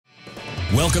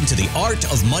Welcome to the Art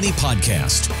of Money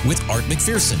Podcast with Art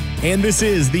McPherson. And this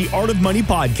is the Art of Money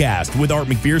Podcast with Art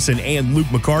McPherson and Luke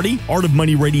McCarty,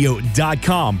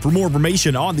 artofmoneyradio.com for more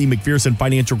information on the McPherson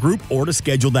Financial Group or to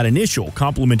schedule that initial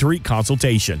complimentary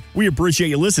consultation. We appreciate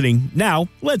you listening. Now,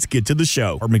 let's get to the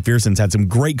show. Art McPherson's had some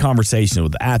great conversations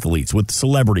with athletes, with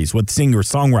celebrities, with singers,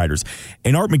 songwriters.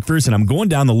 And Art McPherson, I'm going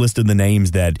down the list of the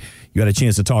names that you had a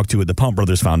chance to talk to at the Pump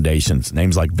Brothers Foundations.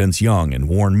 Names like Vince Young and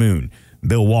Warren Moon,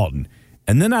 Bill Walton.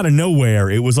 And then out of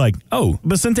nowhere, it was like, oh,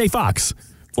 Vicente Fox,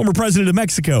 former president of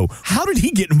Mexico. How did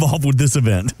he get involved with this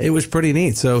event? It was pretty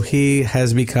neat. So he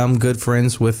has become good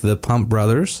friends with the Pump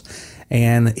Brothers.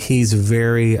 And he's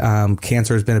very,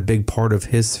 cancer has been a big part of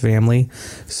his family.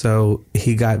 So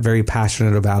he got very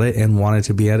passionate about it and wanted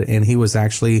to be at it. And he was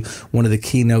actually one of the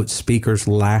keynote speakers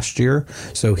last year.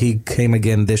 So he came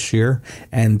again this year.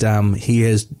 And he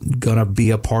is going to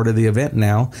be a part of the event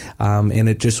now. And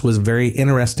it just was very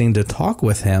interesting to talk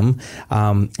with him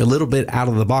a little bit out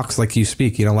of the box like you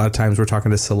speak. You know, a lot of times we're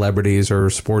talking to celebrities or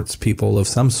sports people of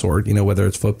some sort, you know, whether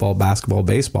it's football, basketball,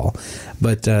 baseball.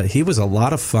 But he was a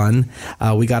lot of fun.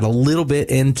 We got a little bit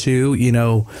into, you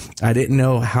know, I didn't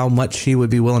know how much he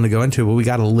would be willing to go into, but we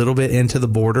got a little bit into the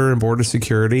border and border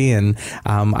security. And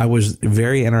I was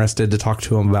very interested to talk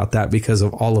to him about that because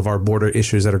of all of our border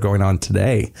issues that are going on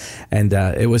today. And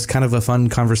it was kind of a fun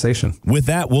conversation. With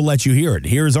that, we'll let you hear it.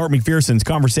 Here's Art McPherson's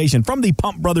conversation from the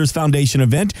Pump Brothers Foundation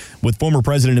event with former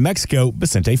president of Mexico,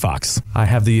 Vicente Fox. I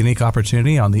have the unique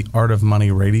opportunity on the Art of Money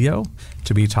Radio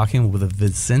to be talking with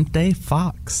Vicente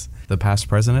Fox, the past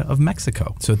president of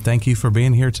Mexico. So thank you for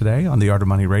being here today on the Art of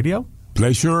Money Radio.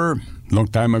 Pleasure. Long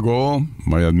time ago,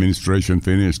 my administration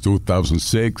finished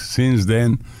 2006. Since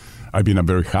then, I've been a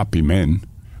very happy man,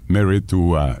 married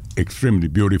to extremely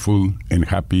beautiful and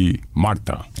happy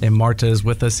Marta. And Marta is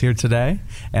with us here today.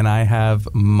 And I have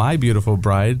my beautiful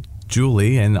bride,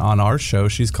 Julie, and on our show,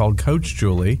 she's called Coach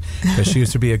Julie because she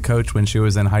used to be a coach when she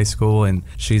was in high school, and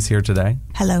she's here today.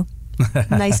 Hello.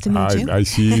 Nice to meet you. I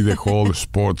see the whole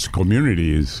sports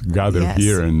community is gathered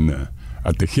here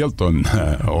at the Hilton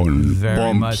on Very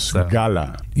Pumps much so.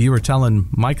 Gala. You were telling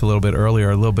Mike a little bit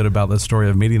earlier, a little bit about the story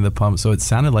of meeting the Pump. So it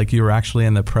sounded like you were actually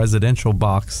in the presidential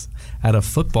box at a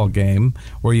football game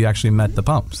where you actually met the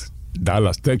Pumps.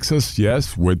 Dallas, Texas,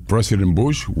 yes, with President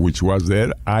Bush, which was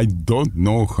there. I don't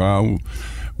know how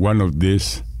one of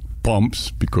these Pumps,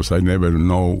 because I never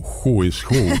know who is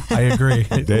who. I agree.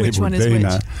 Which one is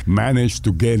which? Managed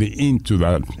to get into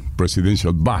that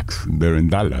presidential box there in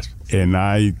Dallas. And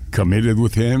I committed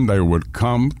with him that I would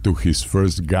come to his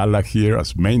first gala here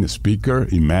as main speaker.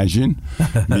 Imagine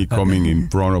me coming in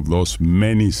front of those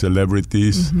many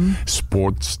celebrities,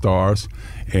 sports stars,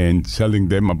 and telling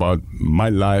them about my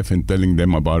life and telling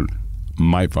them about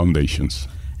my foundations.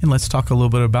 And let's talk a little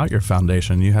bit about your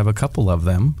foundation. You have a couple of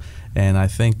them. And I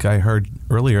think I heard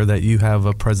earlier that you have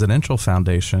a presidential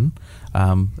foundation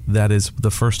that is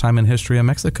the first time in history of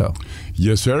Mexico.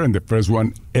 Yes, sir, and the first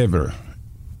one ever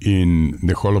in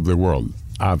the whole of the world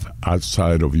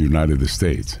outside of the United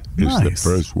States. It's the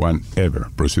first one ever,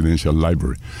 Presidential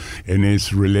Library. And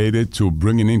it's related to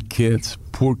bringing in kids,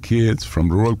 poor kids from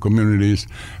rural communities,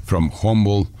 from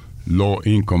humble,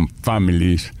 low-income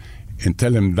families, and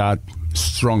tell them that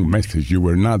strong message. You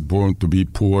were not born to be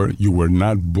poor. You were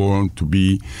not born to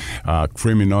be a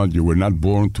criminal. You were not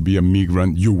born to be a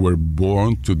migrant. You were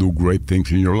born to do great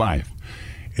things in your life.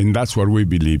 And that's what we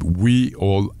believe. We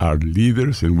all are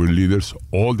leaders, and we're leaders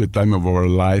all the time of our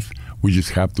life. We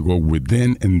just have to go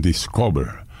within and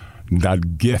discover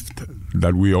that gift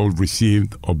that we all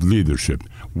received of leadership.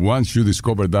 Once you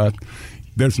discover that,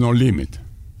 there's no limit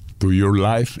to your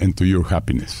life and to your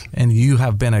happiness. And you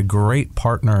have been a great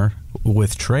partner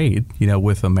with trade, you know,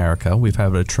 with America. We've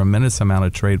had a tremendous amount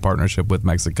of trade partnership with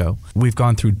Mexico. We've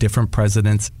gone through different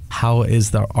presidents. How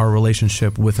is our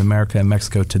relationship with America and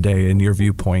Mexico today, in your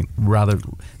viewpoint, rather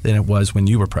than it was when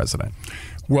you were president?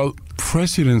 Well,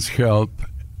 presidents help,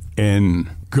 and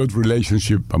good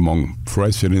relationship among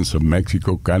presidents of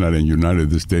Mexico, Canada, and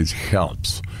United States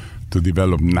helps to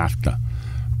develop NAFTA.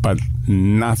 But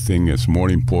nothing is more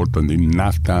important in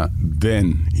NAFTA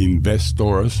than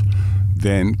investors,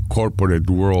 than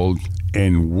corporate world,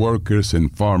 and workers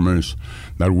and farmers,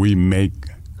 that we make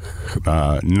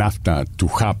NAFTA to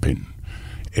happen.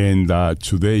 And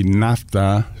today,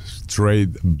 NAFTA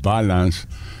trade balance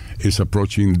is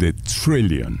approaching the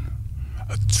 $1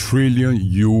 trillion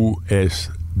US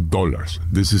dollars.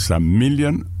 This is $1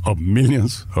 million of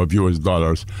millions of US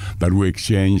dollars that we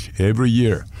exchange every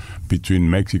year between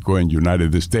Mexico and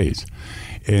United States.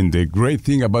 And the great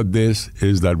thing about this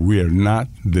is that we are not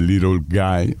the little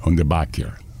guy on the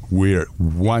backyard. We're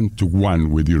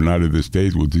 1-to-1 with the United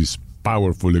States with this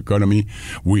powerful economy.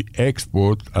 We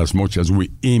export as much as we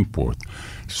import.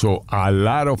 So a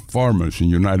lot of farmers in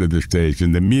the United States,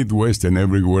 in the Midwest and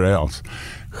everywhere else,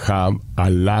 have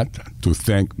a lot to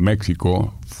thank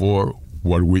Mexico for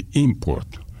what we import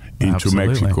into Absolutely.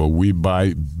 Mexico. We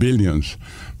buy billions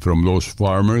from those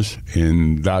farmers,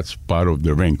 and that's part of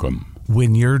their income.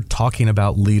 When you're talking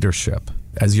about leadership,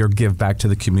 as your give back to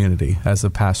the community, as the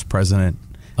past president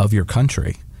of your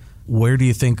country, where do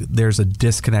you think there's a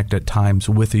disconnect at times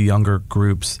with the younger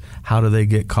groups? How do they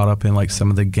get caught up in like some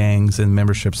of the gangs and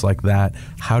memberships like that?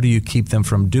 How do you keep them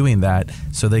from doing that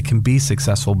so they can be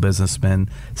successful businessmen,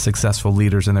 successful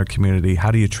leaders in their community?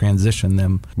 How do you transition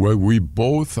them? Well, we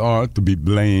both are to be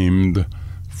blamed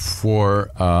for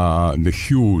the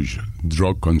huge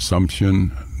drug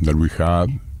consumption that we have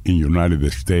in the United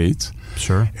States.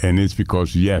 Sure. And it's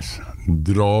because, yes,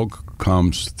 drug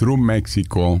comes through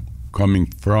Mexico, coming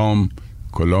from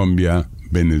Colombia,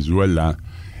 Venezuela,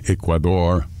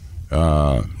 Ecuador,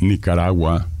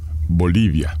 Nicaragua,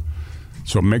 Bolivia.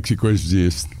 So Mexico is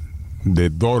just the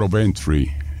door of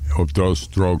entry of those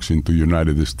drugs into the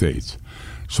United States.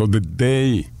 So the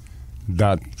day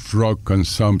that drug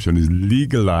consumption is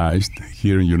legalized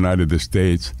here in the United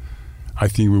States, I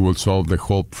think we will solve the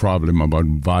whole problem about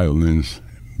violence,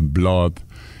 blood,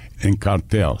 and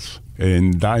cartels.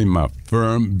 And I'm a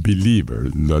firm believer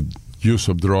that use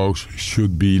of drugs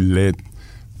should be let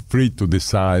free to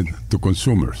decide to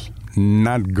consumers,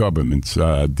 not governments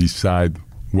decide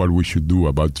what we should do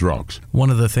about drugs. One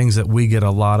of the things that we get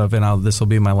a lot of, and this will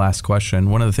be my last question,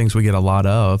 one of the things we get a lot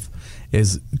of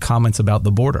is comments about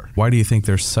the border. Why do you think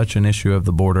there's such an issue of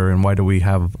the border, and why do we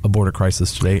have a border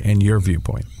crisis today in your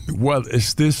viewpoint? Well,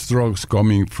 it's these drugs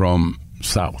coming from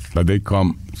south, that they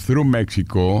come through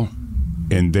Mexico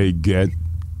and they get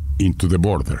into the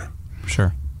border.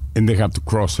 Sure. And they have to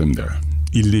cross them there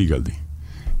illegally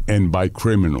and by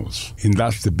criminals. And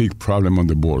that's the big problem on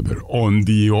the border. On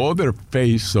the other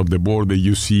face of the border,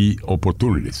 you see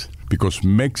opportunities, because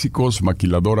Mexico's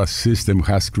maquiladora system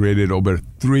has created over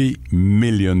 3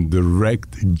 million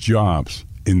direct jobs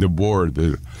in the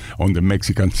border on the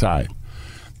Mexican side.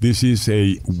 This is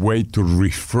a way to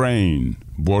refrain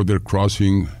border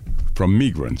crossing from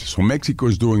migrants. So Mexico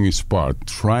is doing its part,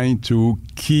 trying to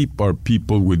keep our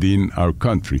people within our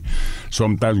country.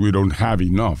 Sometimes we don't have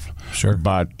enough. Sure.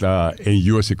 But a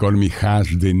U.S. economy has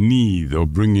the need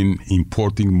of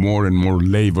importing more and more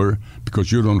labor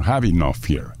because you don't have enough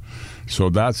here. So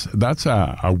that's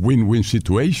a win-win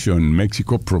situation.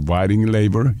 Mexico providing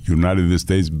labor, United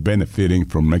States benefiting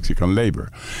from Mexican labor.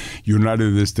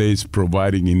 United States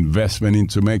providing investment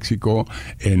into Mexico,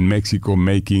 and Mexico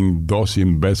making those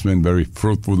investments very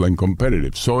fruitful and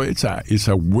competitive. So it's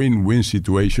a win-win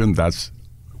situation. That's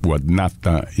what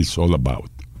NAFTA is all about.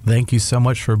 Thank you so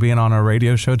much for being on our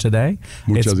radio show today.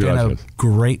 Muchas It's been gracias. a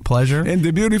great pleasure. And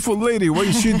the beautiful lady, what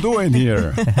is she doing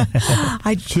here?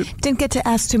 I didn't get to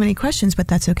ask too many questions, but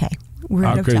that's okay. We're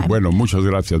out of time. Bueno, muchas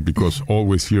gracias, because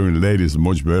always hearing ladies is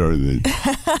much better than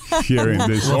hearing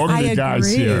this ugly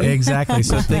guys agree. here. Exactly.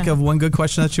 So think of one good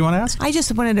question that you want to ask. I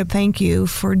just wanted to thank you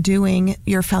for doing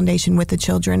your foundation with the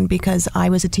children, because I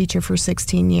was a teacher for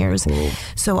 16 years. Oh.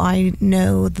 So I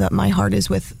know that my heart is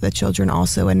with the children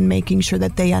also, and making sure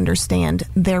that they understand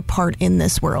their part in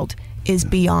this world is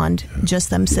beyond just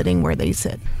them sitting where they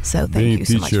sit. So thank you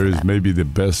so much for Being a teacher is that. maybe the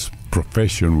best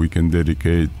profession we can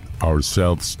dedicate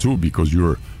ourselves to, because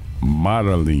you're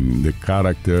modeling the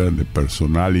character, the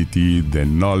personality, the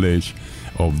knowledge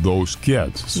of those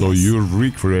kids. So Yes. you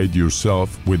recreate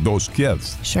yourself with those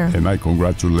kids. Sure. And I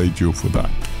congratulate you for that.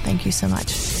 Thank you so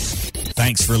much.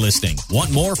 Thanks for listening.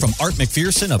 Want more from Art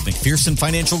McPherson of McPherson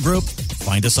Financial Group?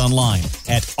 Find us online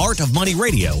at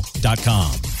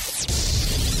artofmoneyradio.com.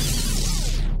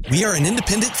 We are an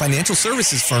independent financial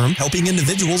services firm helping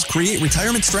individuals create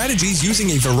retirement strategies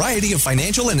using a variety of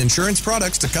financial and insurance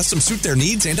products to custom suit their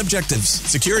needs and objectives.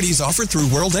 Securities offered through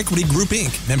World Equity Group,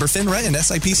 Inc., member FINRA and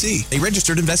SIPC, a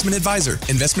registered investment advisor.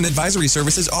 Investment advisory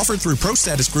services offered through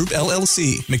ProStatus Group,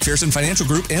 LLC. McPherson Financial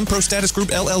Group and ProStatus Group,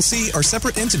 LLC are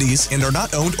separate entities and are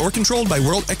not owned or controlled by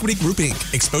World Equity Group,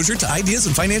 Inc. Exposure to ideas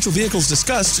and financial vehicles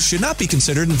discussed should not be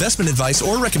considered investment advice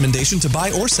or recommendation to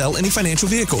buy or sell any financial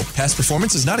vehicle. Past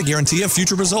performance is not a a guarantee of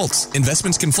future results.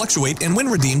 Investments can fluctuate and when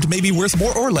redeemed may be worth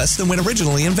more or less than when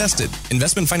originally invested.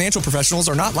 Investment financial professionals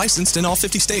are not licensed in all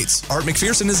 50 states. Art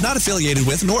McPherson is not affiliated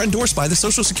with nor endorsed by the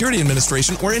Social Security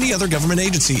Administration or any other government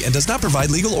agency and does not provide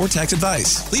legal or tax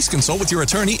advice. Please consult with your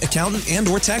attorney, accountant, and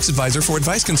or tax advisor for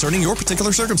advice concerning your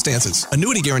particular circumstances.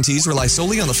 Annuity guarantees rely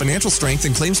solely on the financial strength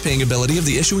and claims paying ability of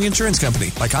the issuing insurance company.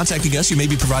 By contacting us, you may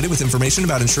be provided with information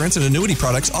about insurance and annuity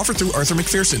products offered through Arthur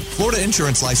McPherson. Florida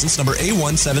Insurance License number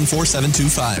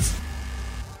A174725.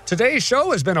 Today's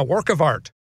show has been a work of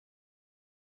art.